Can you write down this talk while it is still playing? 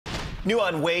New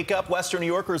on Wake Up, Western New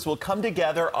Yorkers will come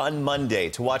together on Monday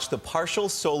to watch the partial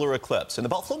solar eclipse. And the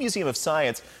Buffalo Museum of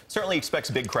Science certainly expects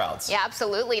big crowds. Yeah,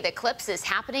 absolutely. The eclipse is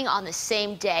happening on the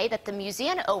same day that the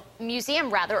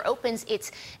museum opens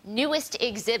its newest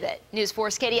exhibit. News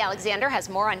 4's Katie Alexander has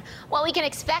more on what we can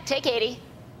expect. Hey, Katie.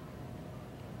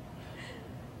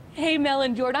 Hey, Mel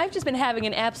and Jordan, I've just been having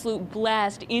an absolute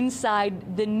blast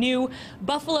inside the new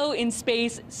Buffalo in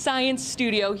Space Science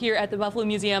Studio here at the Buffalo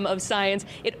Museum of Science.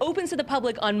 It opens to the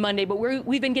public on Monday, but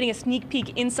we've been getting a sneak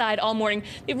peek inside all morning.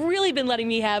 They've really been letting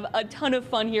me have a ton of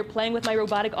fun here, playing with my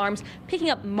robotic arms, picking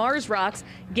up Mars rocks,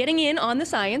 getting in on the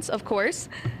science, of course.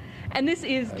 And this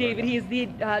is David. He is the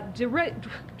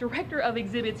director of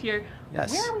exhibits here.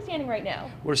 Yes. Where are we standing right now?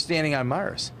 We're standing on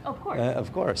Mars. Of course.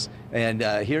 Of course. And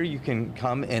here you can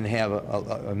come and have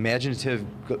an imaginative,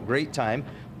 great time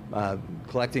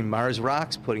collecting Mars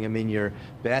rocks, putting them in your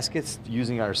baskets,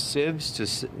 using our sieves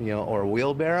to, or a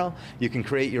wheelbarrow. You can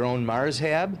create your own Mars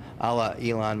hab, a la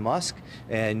Elon Musk,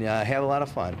 and have a lot of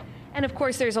fun. And of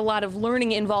course, there's a lot of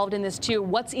learning involved in this too.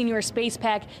 What's in your space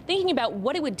pack? Thinking about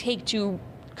what it would take to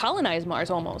colonize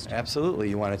Mars almost. Absolutely.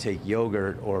 You want to take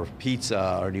yogurt or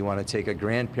pizza, or do you want to take a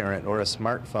grandparent or a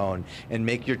smartphone and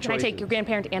make your choices? Can I take your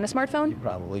grandparent and a smartphone? You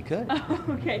probably could. Oh,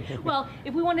 okay. Well,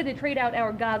 if we wanted to trade out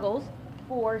our goggles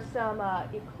for some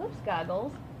eclipse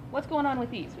goggles, what's going on with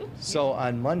these? Oops. So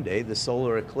on Monday, the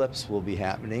solar eclipse will be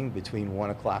happening between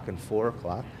 1 o'clock and 4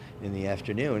 o'clock in the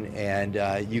afternoon, and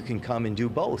you can come and do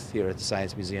both here at the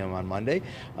Science Museum on Monday.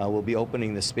 We'll be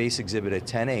opening the space exhibit at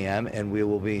 10 a.m. and we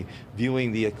will be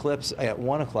viewing the eclipse at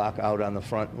 1 o'clock out on the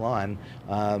front lawn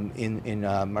in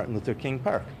Martin Luther King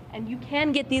Park. And you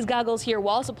can get these goggles here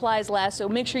while supplies last, so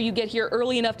make sure you get here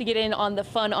early enough to get in on the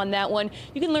fun on that one.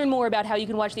 You can learn more about how you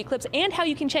can watch the eclipse and how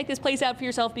you can check this place out for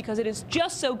yourself, because it is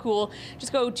just so cool.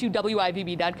 Just go to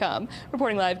WIVB.com.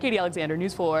 Reporting live, Katie Alexander,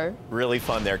 News 4. Really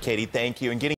fun there, Katie. Thank you. And getting